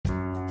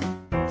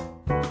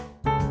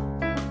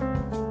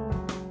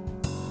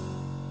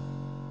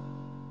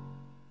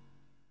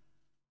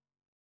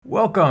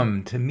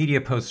Welcome to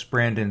MediaPost's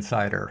Brand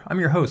Insider. I'm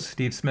your host,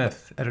 Steve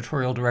Smith,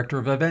 Editorial Director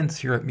of Events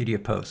here at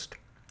MediaPost.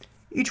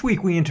 Each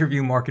week we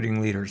interview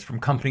marketing leaders from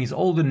companies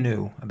old and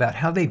new about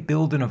how they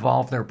build and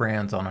evolve their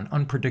brands on an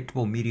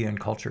unpredictable media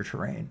and culture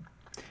terrain.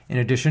 In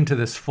addition to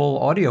this full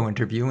audio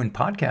interview in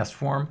podcast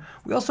form,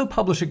 we also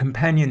publish a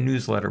companion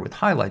newsletter with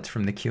highlights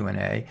from the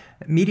Q&A.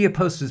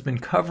 MediaPost has been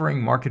covering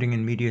marketing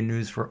and media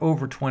news for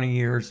over 20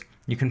 years.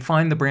 You can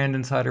find the Brand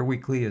Insider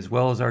Weekly as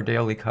well as our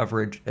daily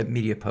coverage at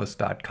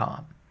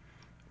mediapost.com.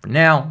 For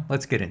now,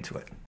 let's get into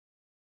it.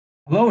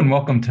 Hello and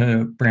welcome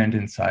to Brand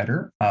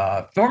Insider.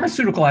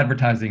 Pharmaceutical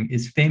advertising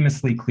is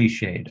famously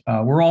cliched.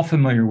 We're all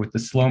familiar with the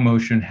slow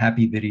motion,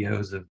 happy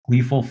videos of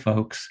gleeful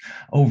folks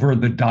over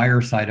the dire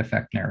side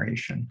effect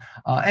narration.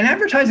 And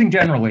advertising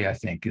generally, I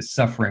think, is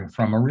suffering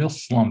from a real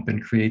slump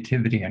in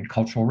creativity and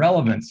cultural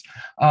relevance.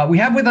 We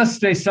have with us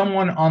today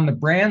someone on the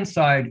brand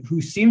side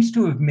who seems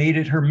to have made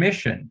it her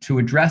mission to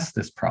address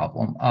this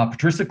problem.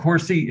 Patricia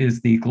Corsi is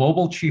the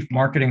Global Chief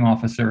Marketing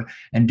Officer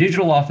and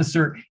Digital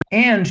Officer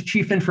and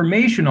Chief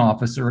Information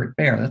Officer at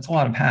Bayer. That's a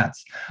lot of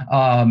hats.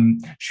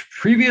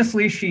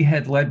 Previously, she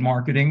had led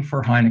marketing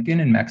for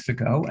Heineken in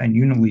Mexico and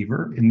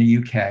Unilever in the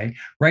UK.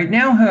 Right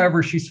now,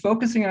 however, she's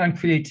focusing on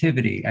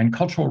creativity and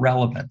cultural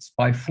relevance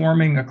by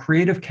forming a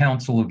creative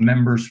council of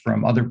members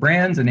from other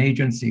brands and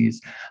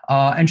agencies.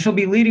 And she'll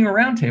be leading a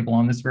roundtable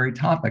on this very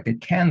topic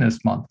at Cannes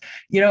this month.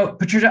 You know,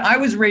 Patricia, I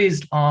was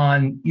raised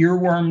on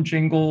earworm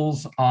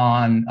jingles,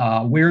 on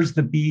Where's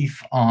the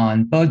Beef,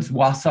 on Bud's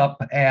What's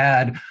Up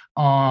ad,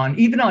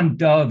 even on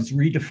Dove's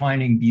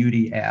Redefining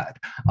Beauty ad.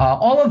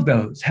 All of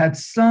those had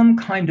some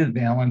kind of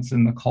valence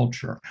in the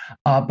culture,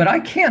 but I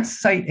can't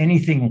cite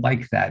anything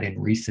like that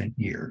in recent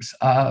years.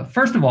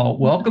 First of all,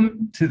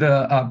 welcome to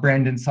the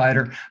Brand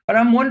Insider, but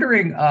I'm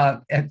wondering,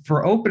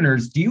 for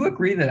openers, do you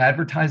agree that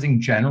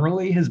advertising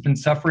generally has been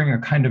suffering a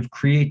kind of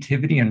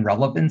creativity and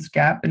relevance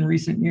gap in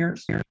recent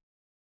years?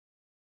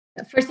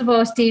 First of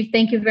all, Steve,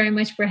 thank you very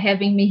much for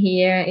having me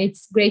here.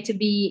 It's great to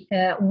be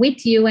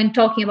with you and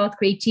talking about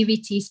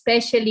creativity,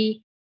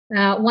 especially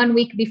 1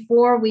 week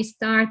before we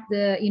start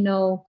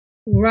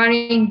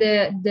running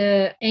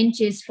the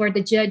entries for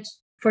the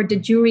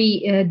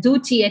jury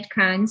duty at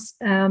Cannes.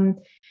 And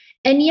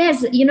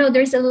yes,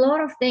 there's a lot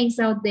of things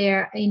out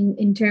there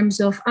in terms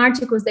of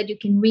articles that you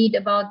can read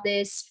about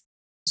this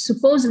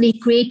supposedly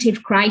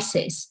creative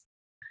crisis.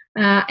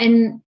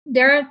 And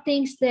there are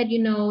things that,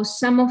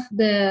 some of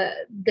the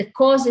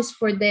causes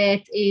for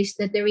that is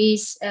that there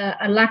is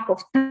a lack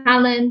of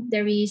talent,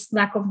 there is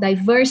lack of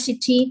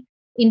diversity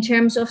in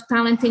terms of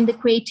talent in the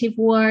creative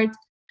world,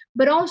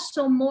 but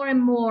also more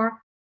and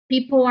more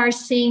people are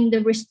seeing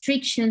the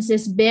restrictions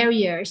as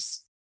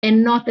barriers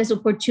and not as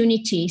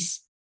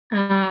opportunities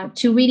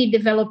to really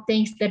develop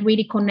things that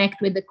really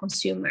connect with the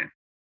consumer.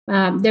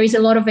 There is a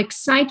lot of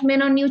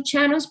excitement on new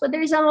channels, but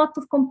there is a lot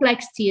of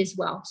complexity as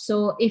well.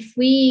 So if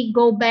we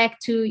go back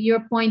to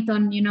your point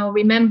on,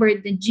 remember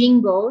the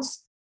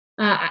jingles,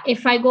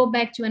 if I go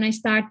back to when I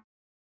started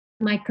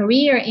my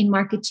career in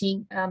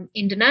marketing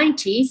in the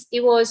 90s,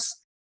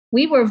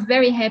 we were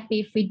very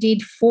happy if we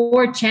did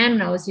 4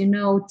 channels,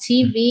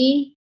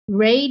 TV,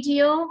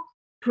 radio,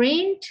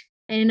 print,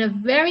 and a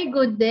very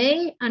good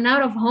day, and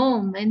out of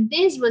home. And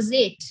this was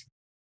it.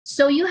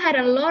 So you had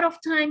a lot of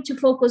time to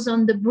focus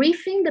on the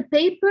briefing, the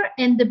paper,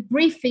 and the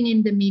briefing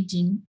in the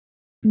meeting.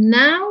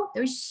 Now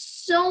there's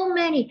so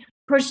many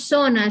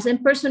personas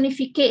and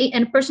personification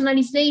and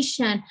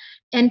personalization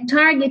and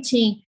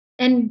targeting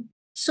and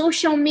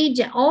social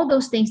media. All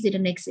those things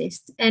didn't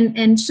exist.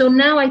 And so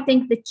now I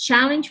think the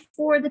challenge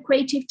for the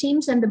creative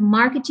teams and the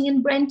marketing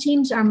and brand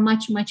teams are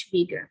much, much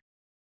bigger.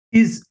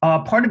 Is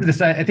part of this,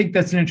 I think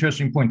that's an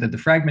interesting point, that the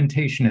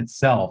fragmentation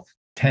itself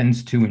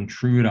tends to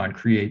intrude on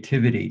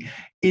creativity.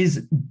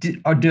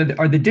 Are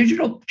the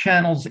digital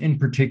channels in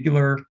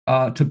particular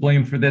to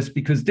blame for this?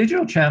 Because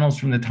digital channels,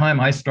 from the time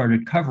I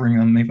started covering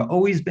them, they've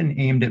always been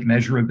aimed at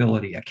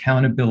measurability,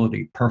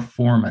 accountability,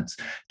 performance.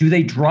 Do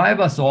they drive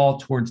us all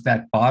towards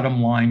that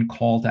bottom line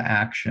call to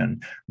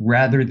action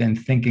rather than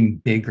thinking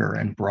bigger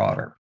and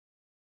broader?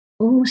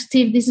 Oh,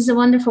 Steve, this is a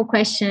wonderful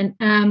question.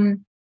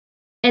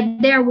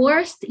 At their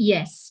worst,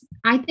 yes.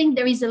 I think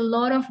there is a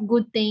lot of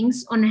good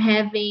things on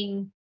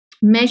having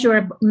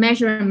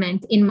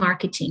measurement in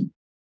marketing.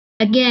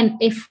 Again,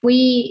 if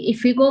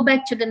we go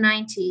back to the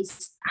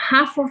 90s,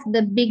 half of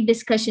the big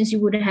discussions you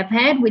would have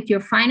had with your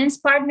finance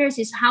partners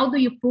is how do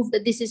you prove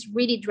that this is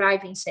really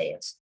driving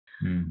sales?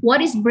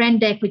 What is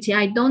brand equity?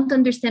 I don't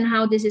understand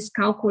how this is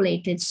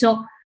calculated.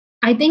 So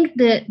I think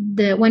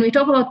when we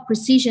talk about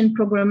precision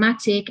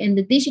programmatic and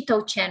the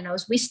digital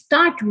channels, we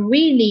start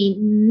really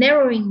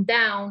narrowing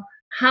down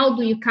how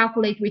do you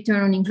calculate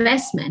return on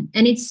investment?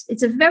 And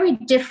it's a very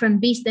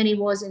different beast than it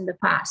was in the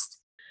past.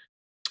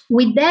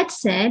 With that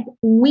said,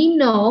 we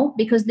know,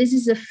 because this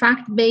is a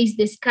fact-based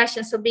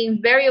discussion, so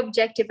being very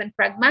objective and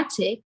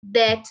pragmatic,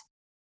 that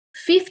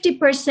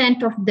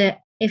 50% of the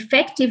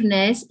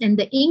effectiveness and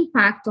the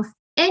impact of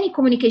any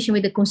communication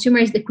with the consumer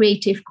is the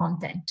creative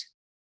content.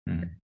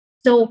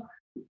 So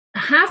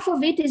half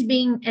of it is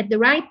being at the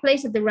right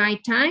place at the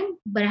right time,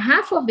 but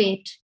half of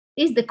it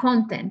is the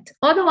content.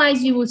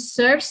 Otherwise, you will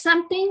serve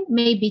something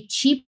maybe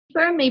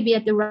cheaper, maybe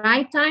at the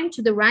right time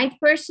to the right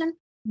person,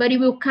 but it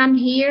will come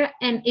here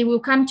and it will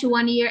come to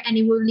 1 year and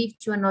it will leave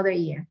to another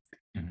year.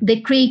 Mm-hmm.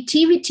 The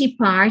creativity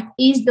part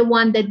is the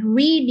one that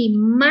really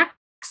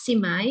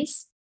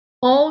maximize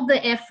all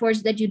the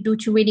efforts that you do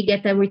to really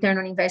get a return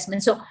on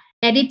investment. So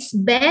at its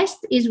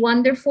best is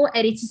wonderful.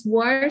 At its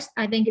worst,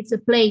 I think it's a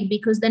plague,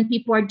 because then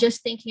people are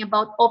just thinking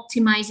about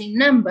optimizing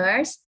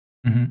numbers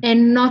mm-hmm.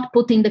 and not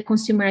putting the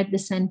consumer at the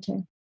center.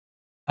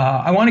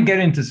 I want to get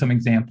into some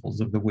examples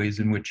of the ways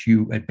in which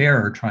you at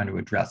Bayer are trying to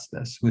address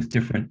this with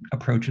different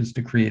approaches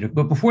to creative.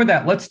 But before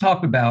that, let's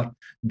talk about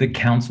the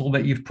council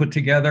that you've put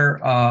together.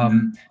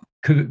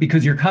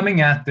 Because you're coming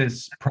at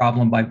this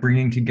problem by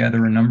bringing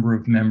together a number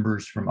of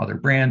members from other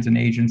brands and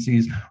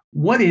agencies.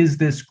 What is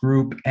this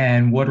group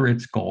and what are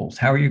its goals?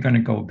 How are you going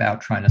to go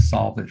about trying to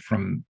solve it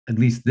from at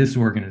least this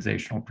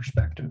organizational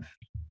perspective?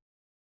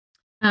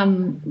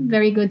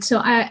 Very good.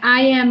 So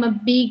I am a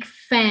big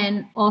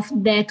fan of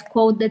that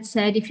quote that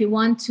said, if you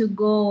want to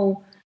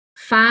go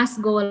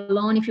fast, go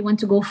alone. If you want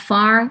to go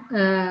far,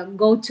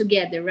 go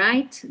together,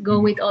 right? Go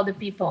mm-hmm. with other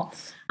people.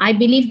 I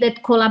believe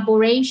that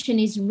collaboration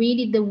is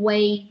really the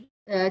way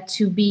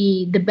to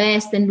be the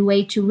best and the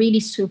way to really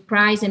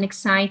surprise and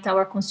excite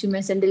our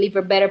consumers and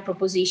deliver better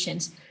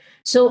propositions.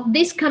 So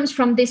this comes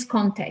from this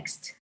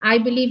context. I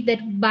believe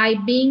that by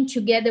being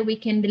together, we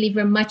can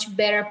deliver much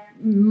better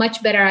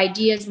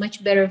ideas,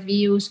 much better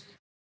views,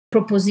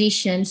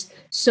 propositions.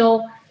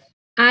 So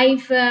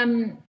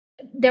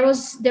there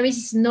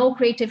is no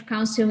creative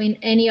council in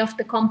any of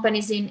the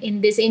companies in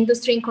this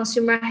industry in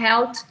consumer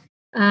health.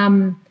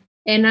 And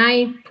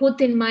I put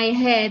in my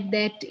head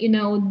that,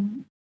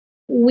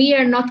 we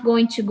are not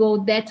going to go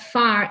that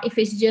far if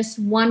it's just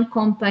one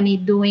company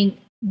doing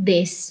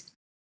this.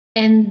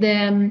 And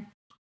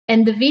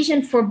the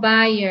vision for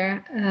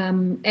Bayer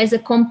as a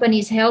company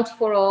is health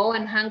for all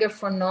and hunger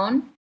for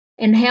none.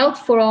 And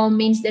health for all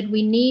means that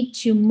we need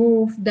to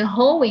move the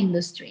whole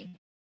industry.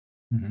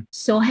 Mm-hmm.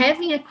 So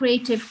having a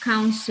creative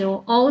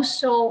council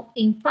also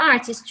in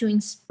part is to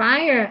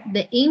inspire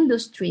the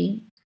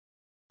industry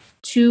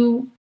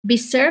to be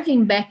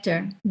serving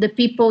better the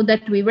people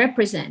that we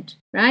represent,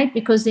 right?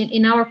 Because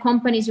in our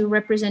companies, we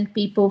represent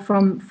people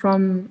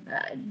from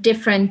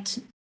different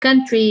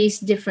countries,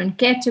 different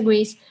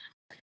categories.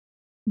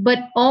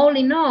 But all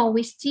in all,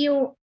 we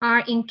still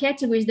are in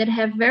categories that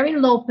have very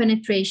low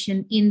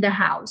penetration in the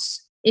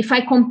house. If I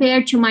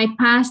compare to my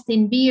past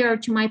in beer,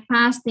 to my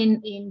past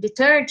in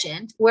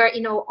detergent, where,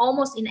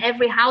 almost in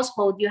every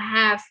household, you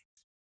have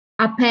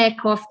a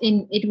pack of,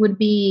 it would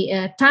be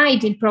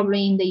Tide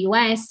probably in the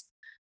US,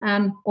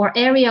 or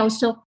Ariel.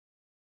 So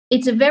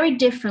it's a very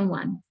different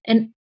one.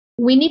 And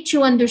we need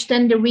to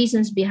understand the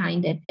reasons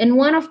behind it. And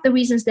one of the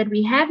reasons that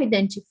we have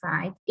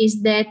identified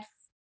is that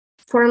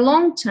for a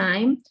long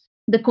time,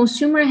 the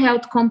consumer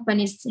health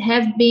companies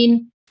have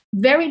been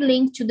very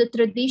linked to the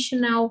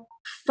traditional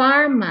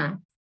pharma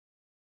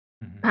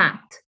path,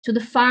 to the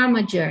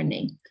pharma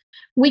journey,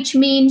 which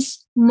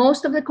means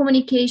most of the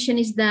communication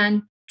is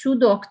done to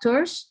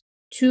doctors,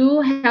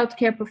 to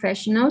healthcare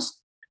professionals.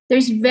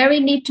 There's very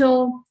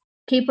little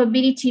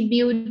capability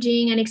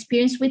building and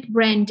experience with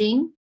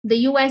branding. The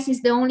US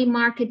is the only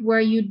market where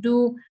you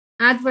do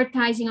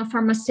advertising of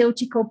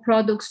pharmaceutical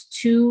products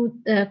to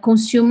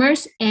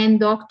consumers and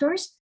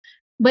doctors.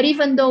 But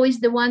even though it's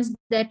the ones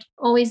that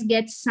always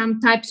get some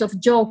types of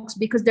jokes,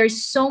 because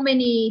there's so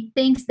many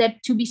things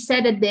that to be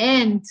said at the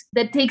end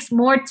that takes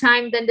more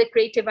time than the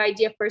creative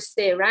idea per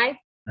se, right?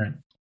 Right.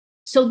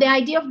 So the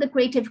idea of the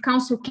Creative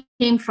Council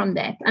came from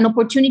that, an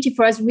opportunity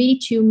for us really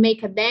to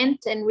make a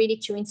dent and really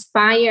to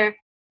inspire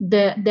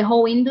the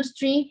whole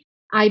industry.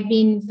 I've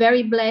been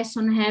very blessed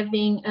on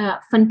having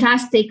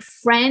fantastic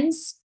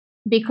friends,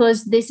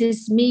 because this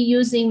is me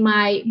using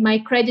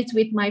my credits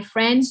with my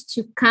friends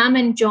to come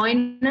and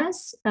join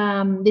us.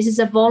 This is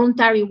a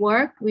voluntary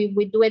work.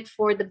 We do it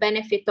for the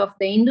benefit of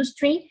the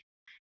industry.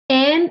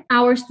 And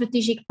our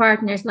strategic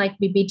partners like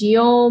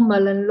BBDO,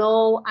 Mullen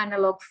Law,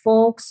 Analog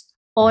Folks,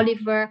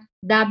 Oliver,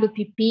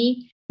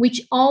 WPP,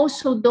 which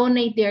also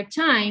donate their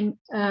time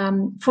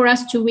for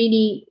us to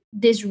really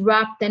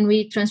disrupt and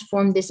really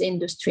transform this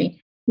industry.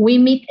 We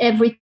meet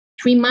every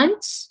 3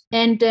 months,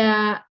 and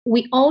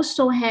we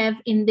also have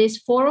in this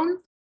forum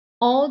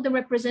all the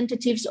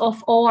representatives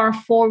of all our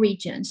 4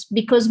 regions,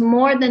 because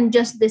more than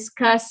just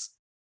discuss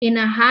in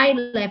a high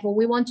level,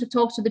 we want to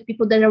talk to the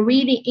people that are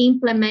really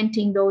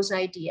implementing those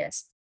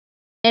ideas.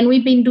 And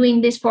we've been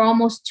doing this for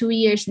almost 2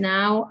 years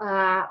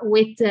now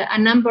with a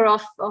number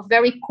of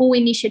very cool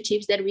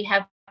initiatives that we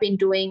have been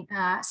doing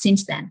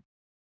since then.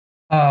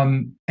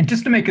 And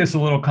just to make this a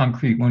little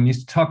concrete, when you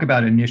talk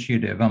about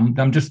initiative,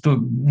 I'm just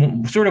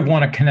sort of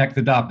want to connect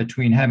the dot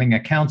between having a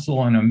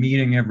council and a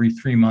meeting every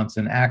 3 months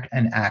and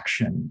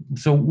action.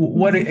 So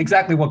what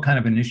kind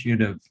of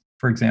initiative,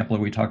 for example, are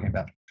we talking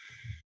about?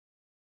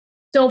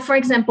 So, for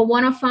example,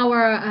 one of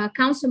our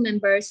council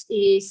members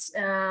is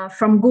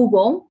from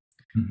Google.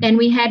 Mm-hmm. And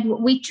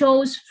we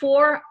chose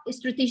 4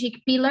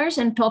 strategic pillars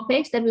and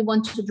topics that we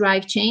want to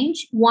drive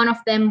change. One of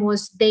them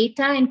was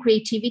data and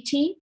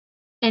creativity.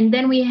 And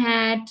then we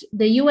had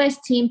the US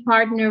team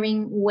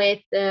partnering with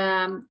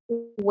the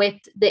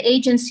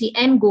agency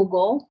and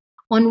Google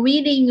on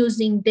really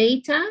using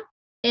data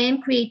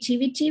and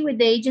creativity with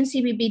the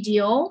agency, with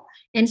BDO,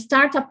 and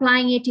start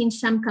applying it in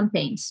some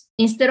campaigns.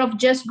 Instead of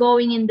just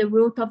going in the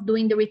route of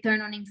doing the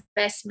return on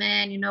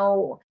investment,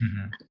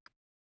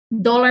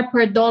 dollar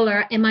per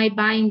dollar, am I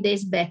buying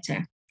this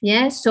better?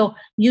 Yeah, so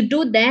you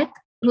do that,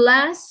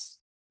 plus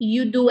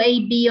you do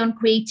A/B on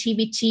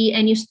creativity,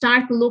 and you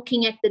start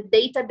looking at the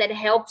data that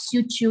helps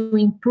you to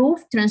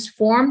improve,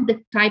 transform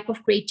the type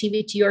of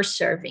creativity you're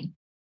serving.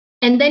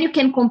 And then you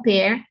can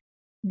compare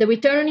the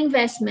return on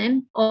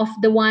investment of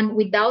the one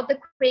without the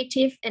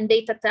creative and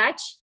data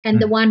touch and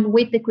the one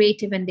with the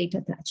creative and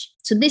data touch.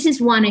 So this is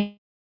one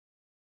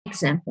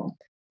example.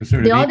 So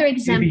the other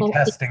example is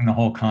testing the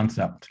whole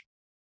concept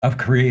of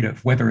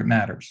creative, whether it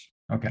matters.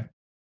 Okay.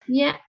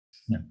 Yeah.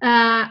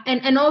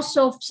 And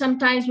also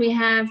sometimes we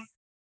have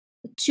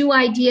 2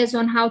 ideas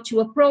on how to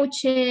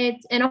approach it.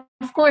 And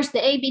of course,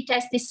 the A/B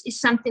test is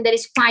something that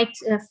is quite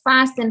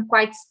fast and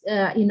quite,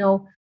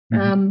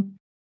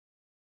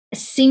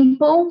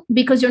 simple,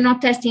 because you're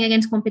not testing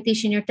against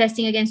competition, you're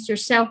testing against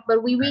yourself.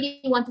 But we really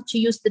wanted to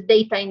use the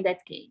data in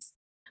that case.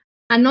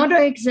 Another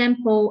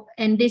example,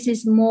 and this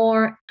is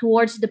more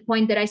towards the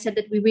point that I said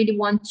that we really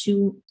want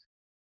to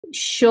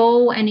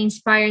show and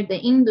inspire the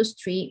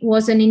industry,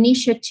 was an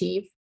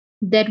initiative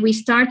that we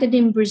started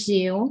in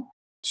Brazil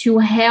to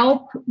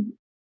help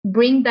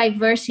bring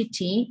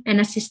diversity and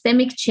a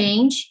systemic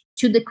change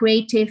to the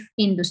creative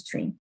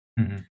industry.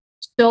 Mm-hmm.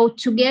 So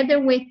together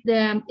with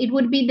it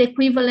would be the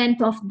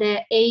equivalent of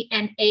the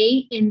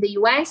A&A in the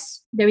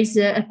US. There is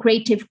a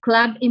creative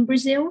club in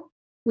Brazil.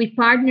 We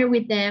partner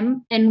with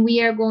them, and we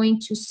are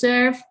going to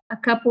serve a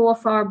couple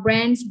of our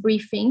brands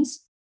briefings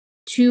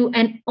to,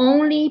 and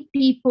only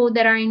people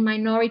that are in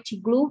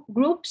minority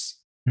groups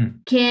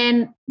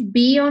can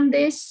be on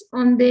this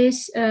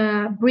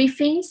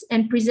briefings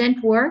and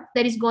present work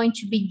that is going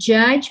to be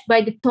judged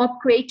by the top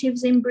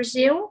creatives in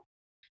Brazil.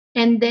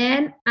 And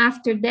then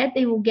after that,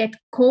 they will get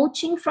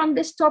coaching from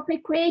these top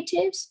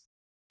creatives.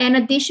 And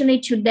additionally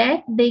to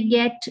that, they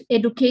get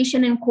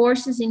education and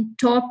courses in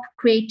top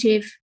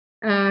creative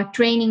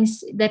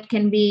trainings that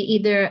can be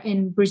either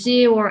in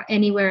Brazil or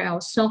anywhere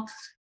else. So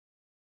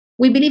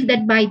we believe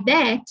that by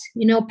that,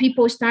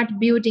 people start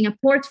building a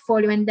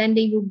portfolio, and then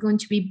they are going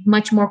to be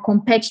much more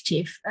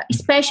competitive,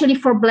 especially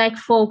for Black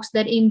folks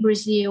that in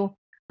Brazil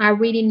are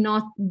really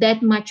not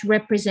that much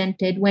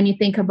represented when you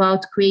think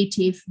about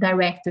creative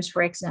directors,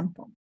 for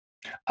example.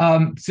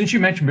 Since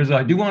you mentioned Brazil,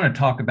 I do want to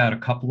talk about a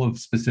couple of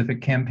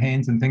specific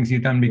campaigns and things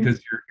you've done,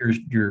 because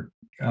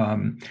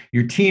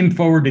your team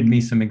forwarded me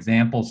some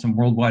examples, some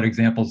worldwide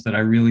examples that I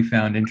really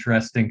found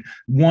interesting.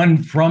 One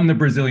from the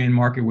Brazilian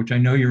market, which I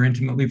know you're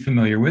intimately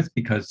familiar with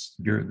because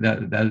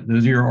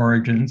those are your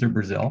origins, are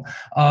Brazil.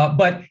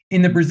 But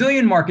in the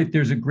Brazilian market,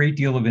 there's a great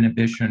deal of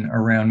inhibition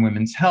around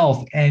women's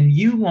health, and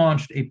you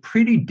launched a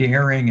pretty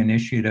daring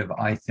initiative,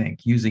 I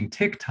think, using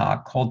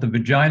TikTok called the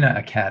Vagina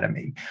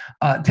Academy.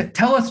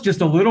 Tell us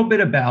just a little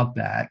bit about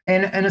that,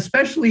 and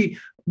especially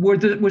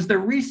was there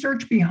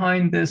research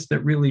behind this that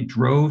really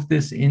drove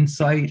this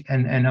insight?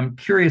 And I'm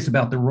curious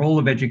about the role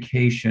of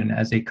education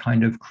as a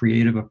kind of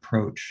creative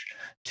approach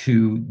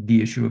to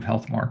the issue of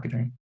health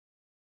marketing.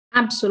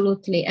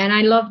 Absolutely. And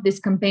I love this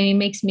campaign. It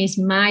makes me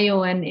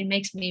smile, and it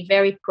makes me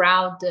very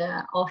proud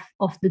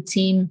of the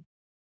team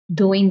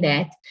doing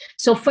that.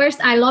 So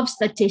first, I love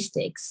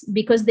statistics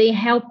because they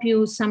help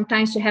you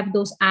sometimes to have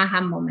those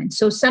aha moments.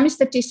 So some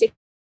statistics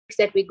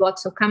that we got,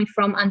 so coming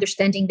from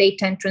understanding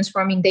data and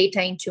transforming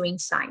data into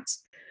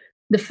insights.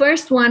 The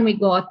first one we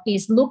got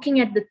is looking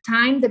at the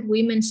time that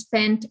women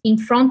spent in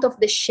front of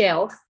the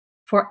shelf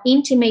for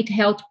intimate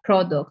health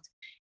product.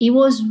 It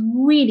was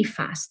really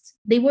fast.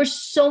 They were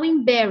so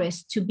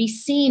embarrassed to be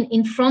seen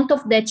in front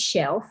of that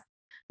shelf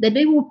that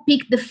they will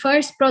pick the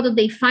first product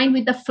they find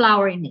with the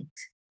flower in it.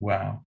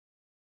 Wow.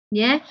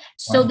 Yeah.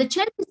 So the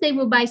chances they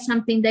will buy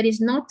something that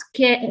is not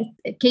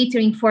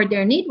catering for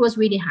their need was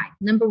really high,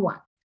 number one.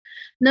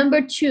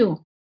 Number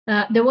two,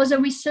 there was a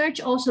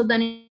research also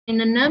done in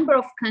a number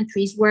of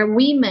countries where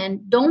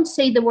women don't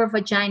say the word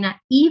vagina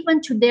even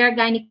to their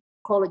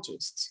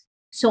gynecologists.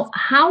 So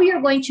how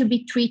you're going to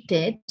be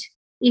treated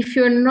if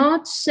you're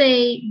not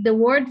say the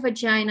word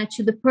vagina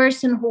to the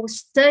person who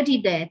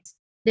studied it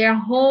their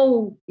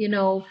whole,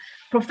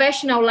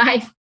 professional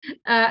life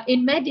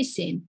in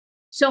medicine.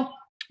 So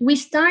we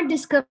start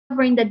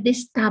discovering that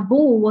this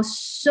taboo was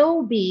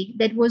so big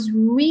that was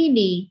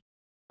really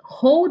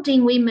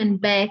holding women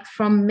back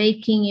from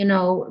making,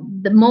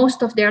 the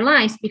most of their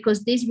lives,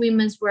 because these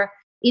women were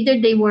either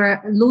they were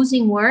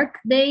losing work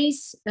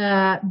days,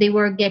 they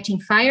were getting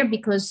fired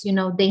because,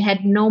 they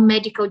had no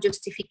medical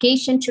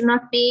justification to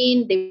not be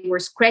in, they were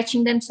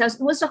scratching themselves.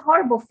 It was a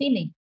horrible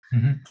feeling.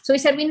 Mm-hmm. So we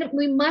said,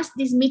 we must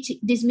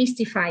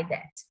demystify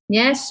that.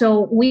 Yeah.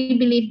 So we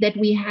believe that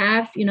we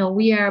have,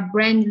 we are a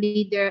brand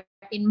leader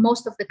in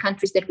most of the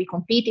countries that we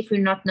compete. If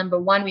we're not number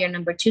one, we are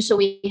number two. So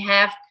we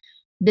have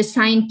the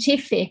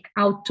scientific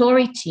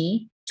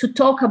authority to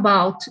talk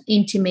about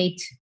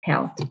intimate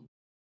health.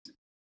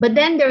 But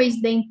then there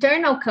is the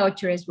internal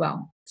culture as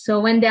well. So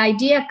when the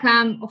idea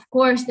comes, of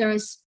course, there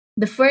is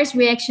the first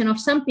reaction of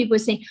some people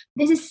saying,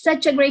 this is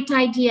such a great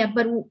idea,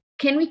 but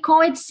can we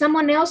call it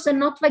someone else and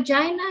not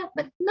vagina?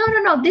 But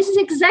no, this is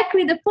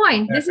exactly the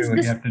point. This is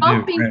the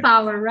stopping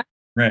power, right?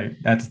 Right,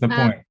 that's the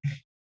point.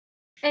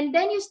 And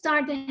then you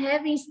start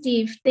having,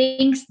 Steve,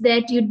 things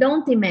that you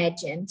don't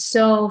imagine.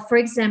 So, for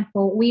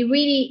example,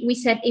 we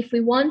said, if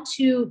we want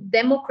to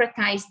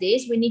democratize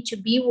this, we need to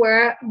be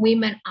where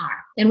women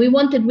are. And we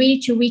wanted really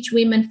to reach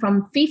women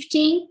from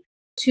 15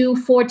 to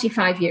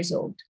 45 years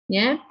old.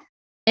 Yeah.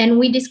 And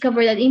we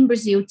discovered that in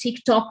Brazil,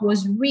 TikTok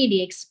was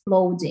really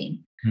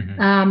exploding.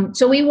 Mm-hmm.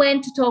 So we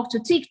went to talk to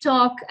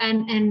TikTok,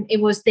 and they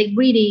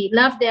really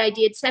loved the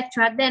idea,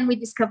 etc. Then we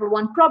discovered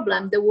one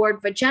problem: the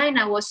word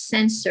vagina was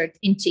censored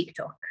in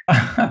TikTok.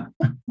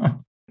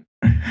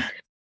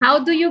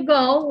 How do you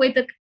go with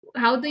a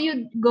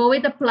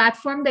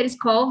platform that is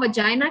called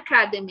Vagina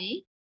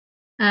Academy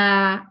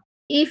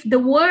if the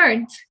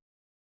word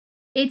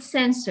is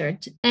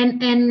censored?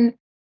 And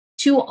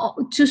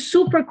to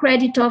super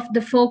credit of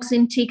the folks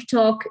in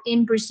TikTok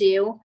in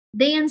Brazil,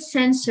 they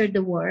uncensored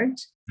the word.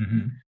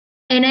 Mm-hmm.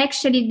 And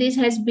actually, this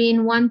has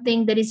been one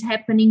thing that is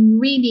happening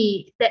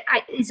really, that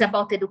is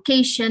about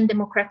education,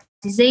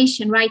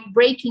 democratization, right?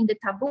 Breaking the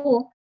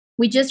taboo.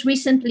 We just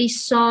recently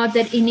saw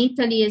that in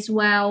Italy as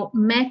well,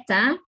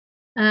 Meta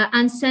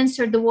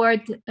uncensored the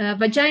word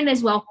vagina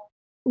as well,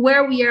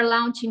 where we are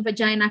launching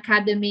Vagina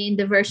Academy in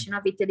the version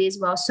of Italy as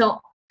well. So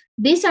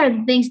these are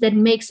the things that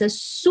makes us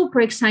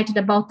super excited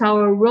about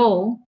our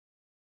role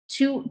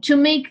to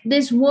make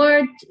this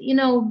word,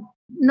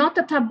 not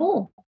a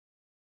taboo.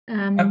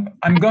 I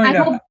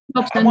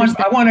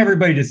want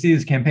everybody to see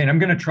this campaign. I'm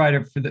going to try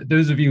to, for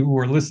those of you who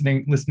are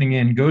listening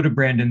in, go to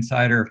Brand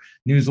Insider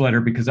newsletter,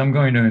 because I'm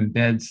going to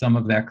embed some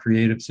of that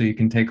creative so you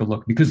can take a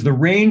look. Because the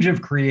range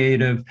of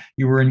creative,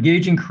 you were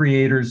engaging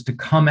creators to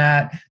come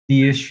at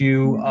the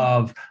issue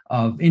of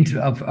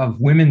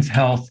women's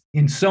health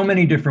in so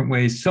many different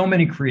ways, so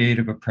many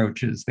creative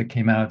approaches that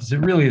came out. It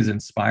really is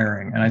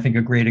inspiring, and I think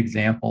a great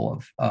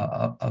example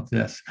of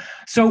this.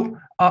 So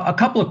a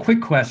couple of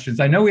quick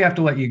questions. I know we have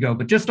to let you go,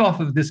 but just off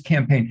of this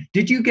campaign,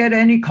 did you get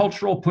any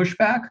cultural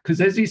pushback?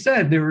 Because as you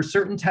said, there were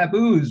certain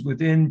taboos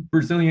within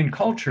Brazilian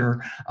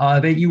culture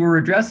that you were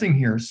addressing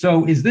here.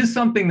 So is this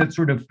something that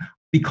sort of,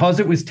 because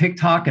it was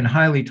TikTok and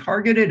highly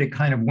targeted, it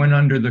kind of went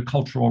under the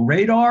cultural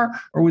radar,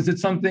 or was it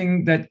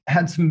something that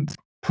had some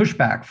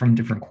pushback from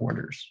different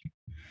quarters?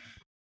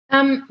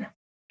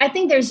 I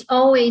think there's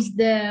always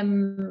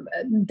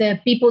the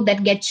people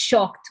that get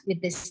shocked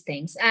with these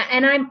things,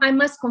 and I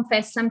must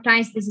confess,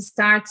 sometimes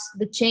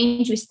the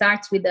change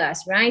starts with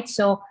us, right?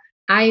 So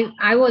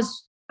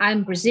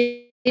I'm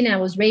Brazilian. I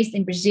was raised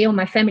in Brazil.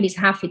 My family is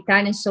half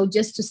Italian. So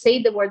just to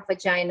say the word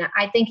vagina,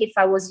 I think if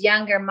I was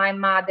younger, my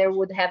mother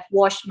would have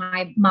washed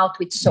my mouth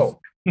with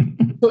soap.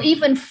 So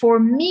even for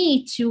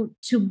me to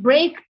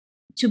break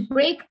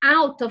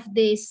out of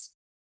this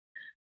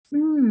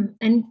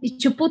and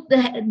to put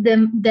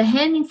the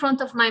hand in front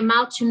of my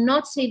mouth to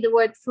not say the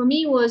word, for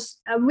me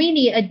was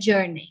really a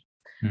journey.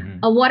 Mm-hmm.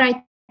 What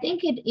I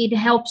think it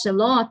helps a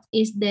lot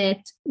is that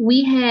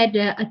we had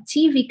a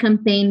TV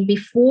campaign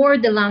before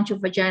the launch of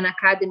Vagina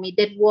Academy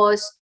that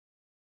was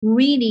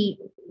really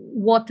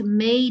what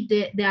made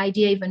the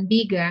idea even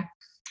bigger.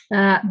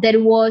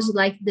 That was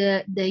like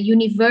the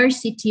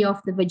University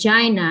of the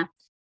Vagina,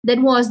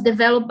 that was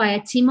developed by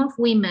a team of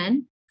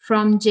women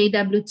from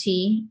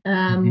JWT.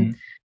 Mm-hmm.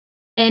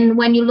 And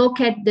when you look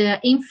at the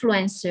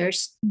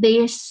influencers,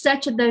 there's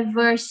such a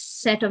diverse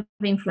set of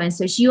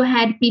influencers. You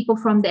had people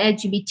from the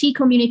LGBT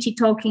community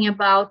talking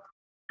about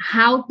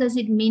how does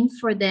it mean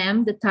for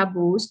them, the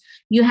taboos.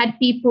 You had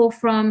people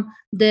from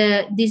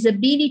the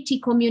disability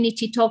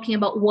community talking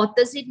about what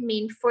does it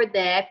mean for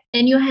that.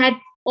 And you had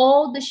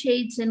all the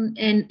shades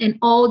and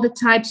all the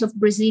types of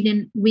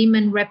Brazilian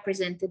women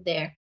represented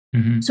there.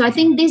 Mm-hmm. So I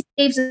think this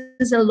gives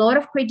us a lot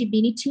of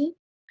credibility.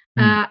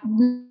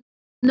 Mm-hmm.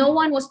 No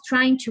one was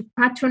trying to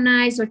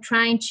patronize or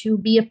trying to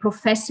be a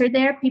professor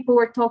there. People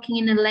were talking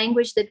in a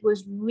language that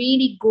was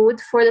really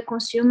good for the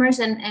consumers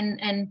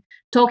and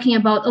talking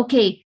about,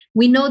 okay,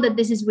 we know that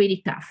this is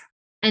really tough.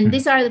 And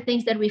these are the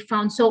things that we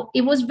found. So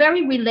it was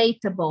very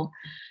relatable.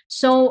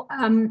 So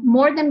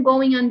more than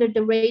going under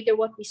the radar,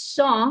 what we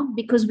saw,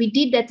 because we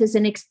did that as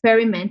an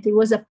experiment, it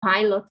was a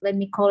pilot, let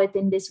me call it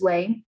in this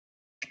way.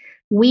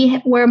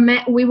 We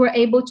were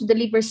able to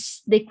deliver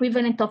the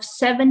equivalent of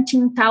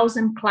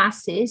 17,000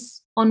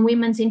 classes on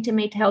women's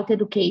intimate health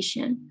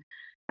education,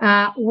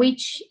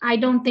 which I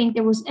don't think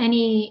there was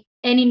any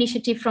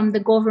initiative from the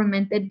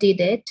government that did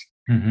it.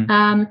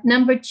 Mm-hmm.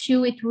 Number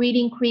two, it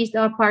really increased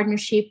our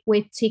partnership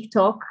with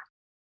TikTok.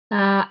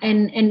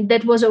 And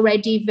that was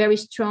already very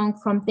strong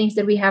from things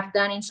that we have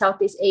done in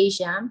Southeast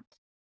Asia.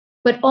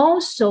 but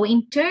also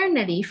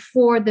internally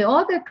for the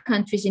other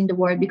countries in the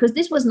world, because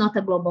this was not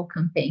a global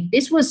campaign.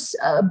 This was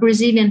a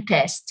Brazilian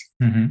test.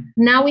 Mm-hmm.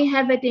 Now we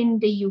have it in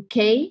the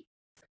UK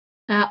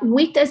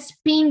with a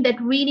spin that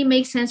really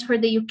makes sense for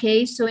the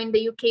UK. So in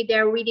the UK,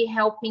 they're really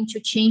helping to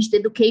change the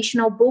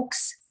educational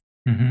books.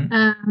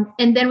 Mm-hmm.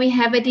 And then we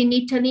have it in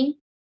Italy.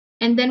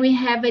 And then we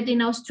have it in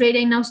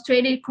Australia. In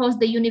Australia, it calls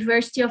the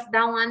University of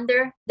Down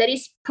Under. That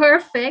is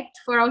perfect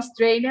for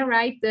Australia,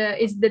 right?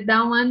 It's the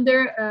Down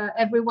Under.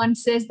 Everyone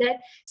says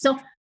that. So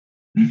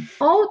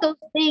all those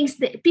things,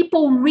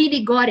 people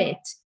really got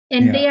it.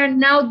 And they are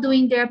now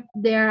doing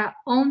their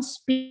own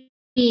spin.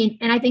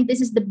 And I think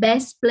this is the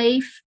best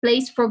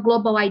place for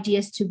global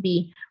ideas to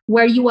be,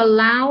 where you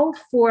allow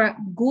for a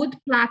good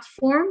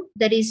platform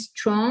that is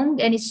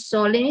strong and is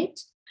solid,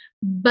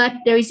 but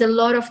there is a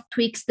lot of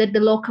tweaks that the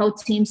local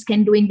teams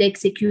can do in the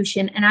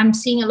execution. And I'm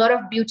seeing a lot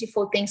of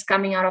beautiful things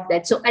coming out of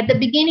that. So at the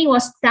beginning it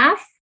was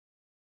tough,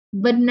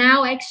 but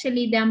now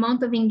actually the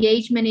amount of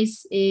engagement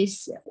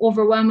is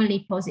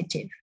overwhelmingly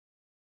positive.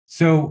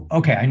 So,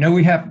 okay, I know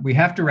we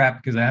have to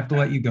wrap because I have to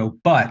let you go,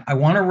 but I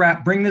want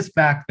to bring this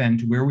back then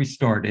to where we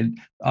started.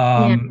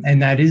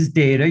 And that is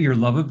data, your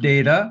love of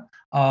data,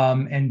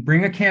 and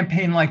bring a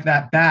campaign like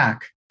that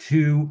back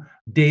to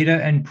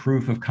data and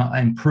proof.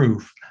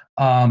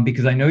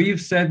 Because I know you've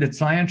said that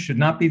science should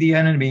not be the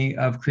enemy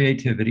of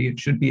creativity; it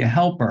should be a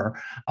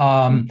helper.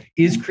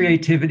 Is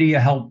creativity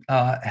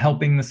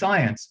helping the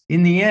science?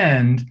 In the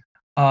end,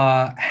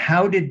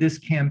 how did this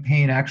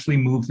campaign actually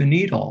move the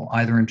needle,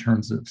 either in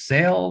terms of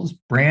sales,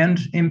 brand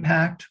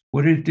impact?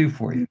 What did it do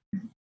for you?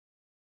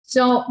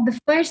 So the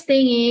first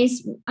thing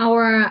is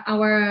our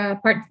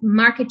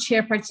market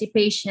share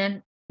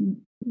participation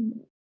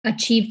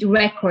achieved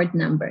record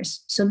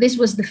numbers. So this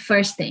was the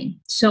first thing.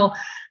 So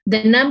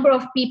the number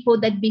of people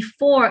that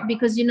before,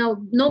 because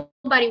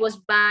nobody was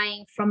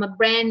buying from a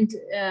brand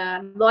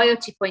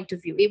loyalty point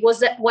of view. It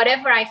was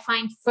whatever I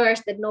find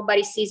first that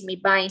nobody sees me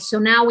buying. So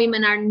now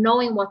women are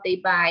knowing what they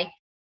buy,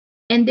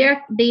 and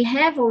they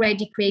have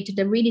already created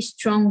a really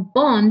strong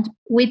bond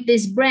with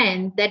this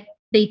brand that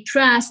they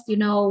trust.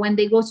 When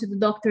they go to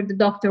the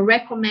doctor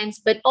recommends,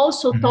 but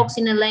also talks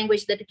in a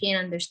language that they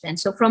can understand.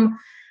 So from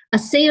a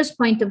sales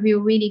point of view,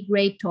 really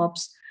great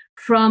tops.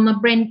 From a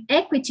brand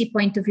equity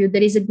point of view,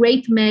 that is a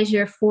great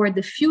measure for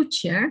the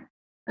future.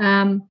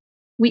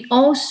 We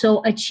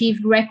also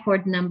achieved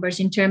record numbers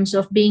in terms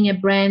of being a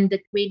brand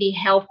that really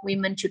helped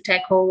women to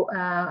tackle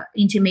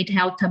intimate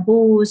health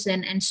taboos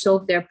and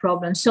solve their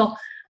problems. So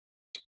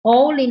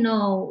all in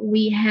all,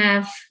 we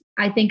have,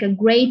 I think, a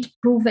great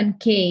proven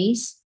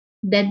case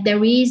that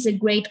there is a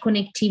great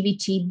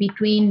connectivity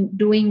between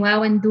doing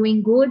well and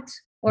doing good,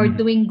 or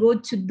doing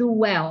good to do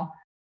well.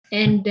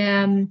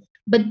 And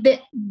but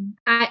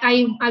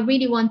I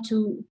really want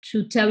to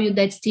tell you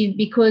that, Steve,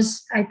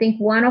 because I think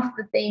one of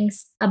the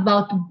things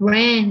about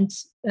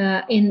brands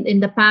in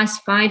the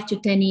past 5 to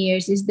 10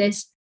 years is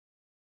there's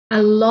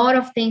a lot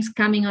of things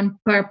coming on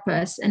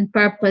purpose. And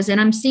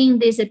I'm seeing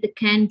this at the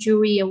Cannes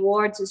Jury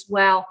Awards as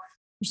well.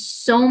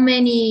 So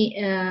many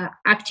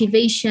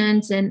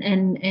activations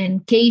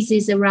and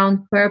cases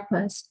around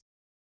purpose.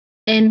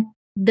 And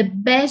the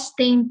best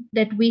thing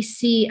that we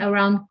see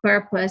around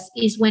purpose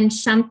is when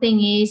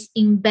something is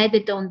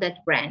embedded on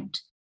that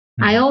brand.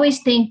 I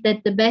always think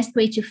that the best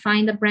way to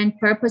find a brand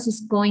purpose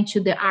is going to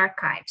the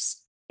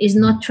archives, is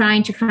not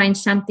trying to find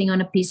something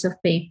on a piece of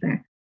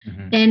paper.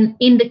 And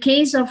in the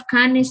case of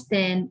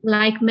Canistan,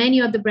 like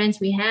many other brands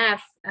we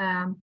have,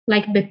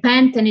 like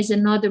Bepanthen is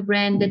another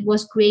brand that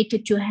was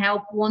created to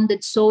help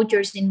wounded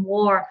soldiers in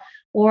war,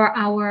 or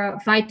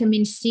our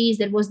vitamin C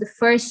that was the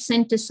first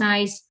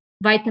synthesized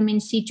vitamin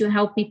C to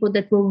help people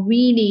that were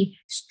really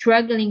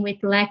struggling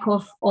with lack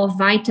of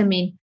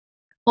vitamin.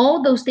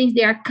 All those things,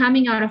 they are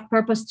coming out of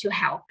purpose to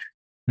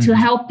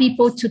help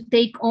people to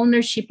take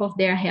ownership of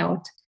their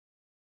health.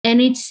 And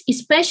it's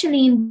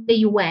especially in the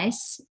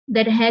US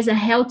that has a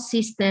health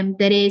system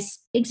that it's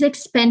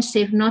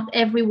expensive. Not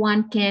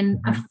everyone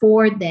can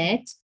afford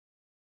that.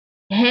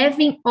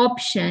 Having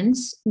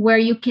options where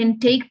you can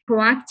take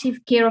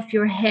proactive care of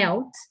your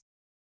health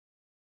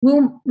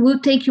will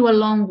take you a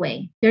long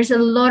way. There's a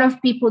lot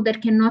of people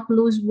that cannot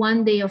lose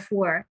one day of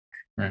work.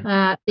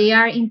 Right. They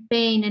are in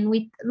pain, and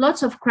with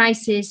lots of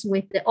crises,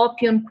 with the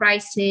opium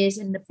crisis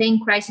and the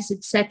pain crisis,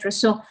 etc.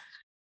 So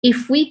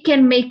if we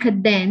can make a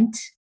dent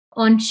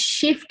on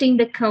shifting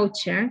the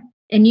culture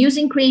and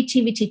using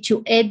creativity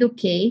to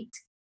educate,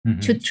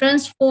 to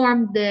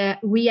transform the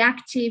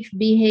reactive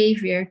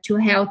behavior to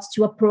health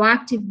to a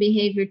proactive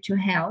behavior to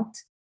health,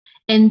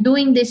 and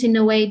doing this in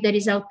a way that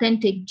is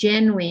authentic,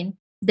 genuine,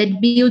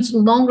 that builds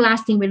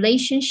long-lasting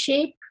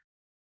relationship,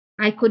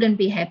 I couldn't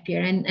be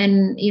happier.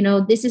 And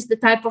this is the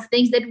type of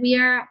things that we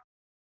are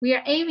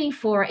aiming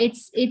for.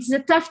 It's a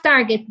tough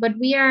target, but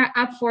we are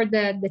up for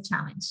the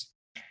challenge.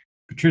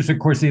 Patricia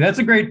Corsi, that's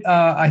a great,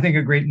 I think,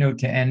 a great note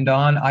to end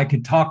on. I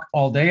could talk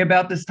all day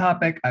about this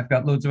topic. I've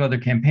got loads of other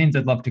campaigns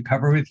I'd love to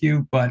cover with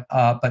you, but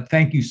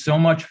thank you so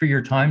much for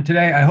your time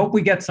today. I hope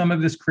we get some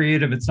of this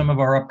creative at some of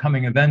our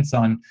upcoming events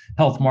on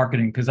health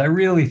marketing, because I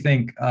really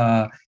think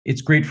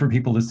it's great for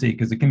people to see,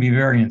 because it can be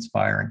very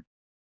inspiring.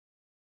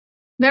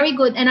 Very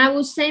good. And I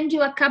will send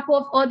you a couple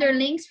of other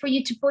links for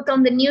you to put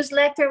on the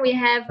newsletter. We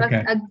have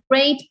a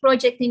great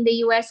project in the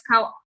US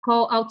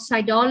called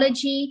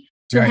Outsideology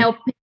to help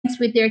parents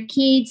with their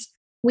kids.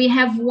 We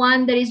have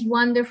one that is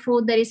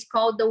wonderful that is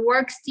called the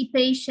Work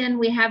Stipation.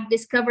 We have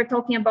discovered,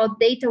 talking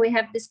about data, we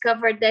have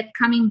discovered that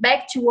coming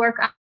back to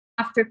work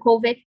after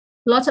COVID,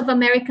 lots of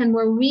Americans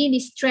were really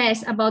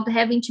stressed about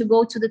having to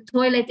go to the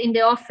toilet in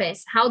the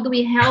office. How do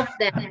we help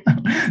them?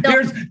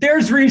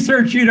 There's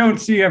research you don't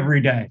see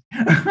every day.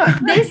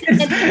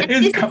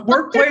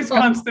 Workplace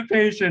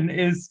constipation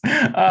is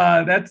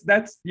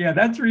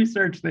that's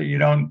research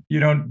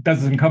that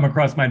doesn't come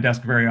across my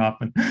desk very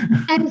often.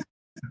 And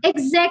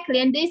exactly,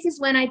 and this is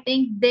when I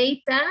think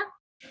data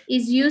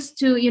is used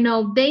to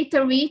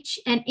data reach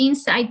and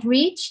insight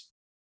reach.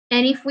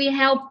 And if we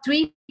help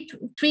 3,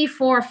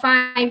 4,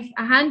 5,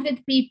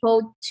 100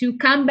 people to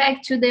come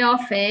back to the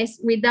office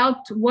without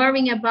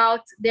worrying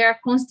about their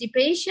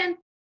constipation,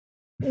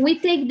 we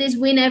take this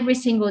win every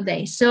single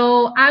day.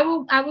 So I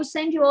will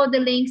send you all the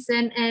links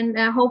and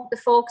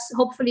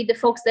hopefully the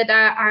folks that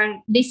are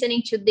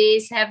listening to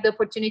this have the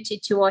opportunity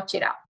to watch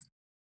it out.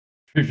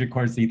 Patricia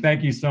Corsi,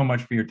 thank you so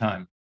much for your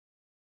time.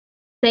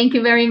 Thank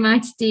you very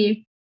much,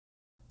 Steve.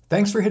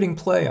 Thanks for hitting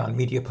play on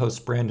MediaPost's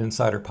Brand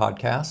Insider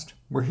podcast.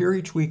 We're here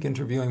each week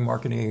interviewing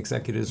marketing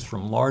executives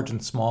from large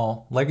and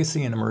small,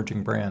 legacy and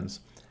emerging brands.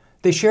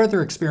 They share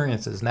their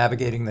experiences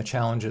navigating the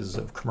challenges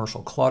of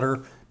commercial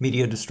clutter,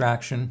 media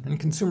distraction, and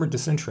consumer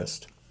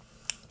disinterest.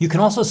 You can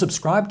also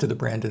subscribe to the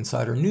Brand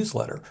Insider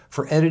newsletter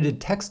for edited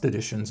text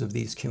editions of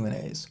these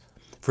Q&As.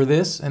 For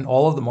this and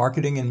all of the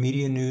marketing and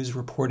media news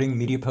reporting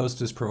MediaPost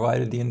has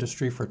provided the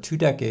industry for 2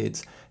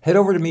 decades, head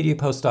over to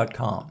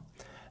MediaPost.com.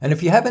 And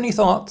if you have any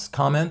thoughts,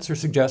 comments, or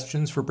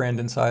suggestions for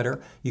Brand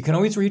Insider, you can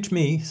always reach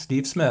me,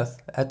 Steve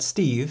Smith, at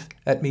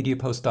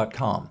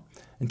steve@mediapost.com.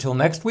 Until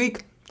next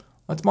week,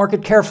 let's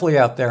market carefully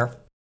out there.